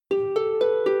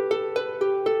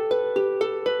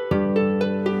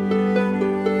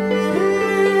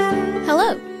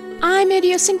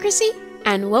idiosyncrasy,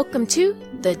 and welcome to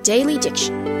the Daily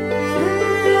Diction.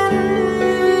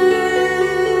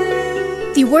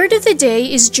 The word of the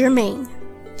day is germane,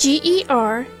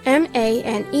 Germane.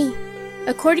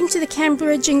 According to the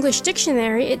Cambridge English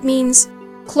Dictionary, it means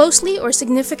closely or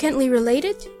significantly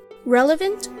related,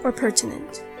 relevant, or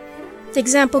pertinent. The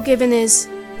example given is,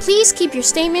 please keep your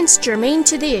statements germane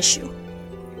to the issue.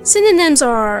 Synonyms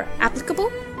are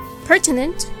applicable,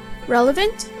 pertinent,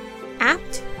 relevant,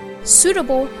 apt,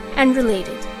 suitable, and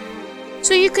related.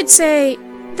 So you could say,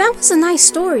 that was a nice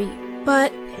story,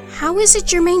 but how is it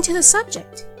germane to the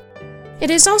subject? It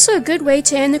is also a good way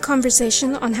to end a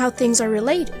conversation on how things are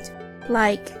related,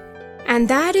 like, and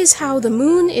that is how the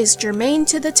moon is germane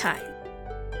to the tide.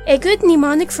 A good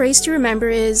mnemonic phrase to remember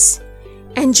is,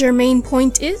 and germane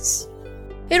point is?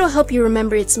 It'll help you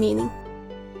remember its meaning.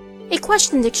 A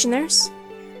question, dictionaires.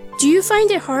 Do you find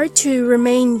it hard to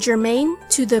remain germane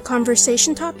to the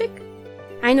conversation topic?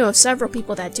 I know of several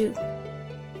people that do.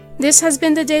 This has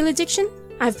been the Daily Diction.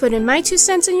 I've put in my 2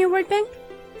 cents in your word bank.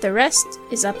 The rest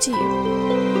is up to you.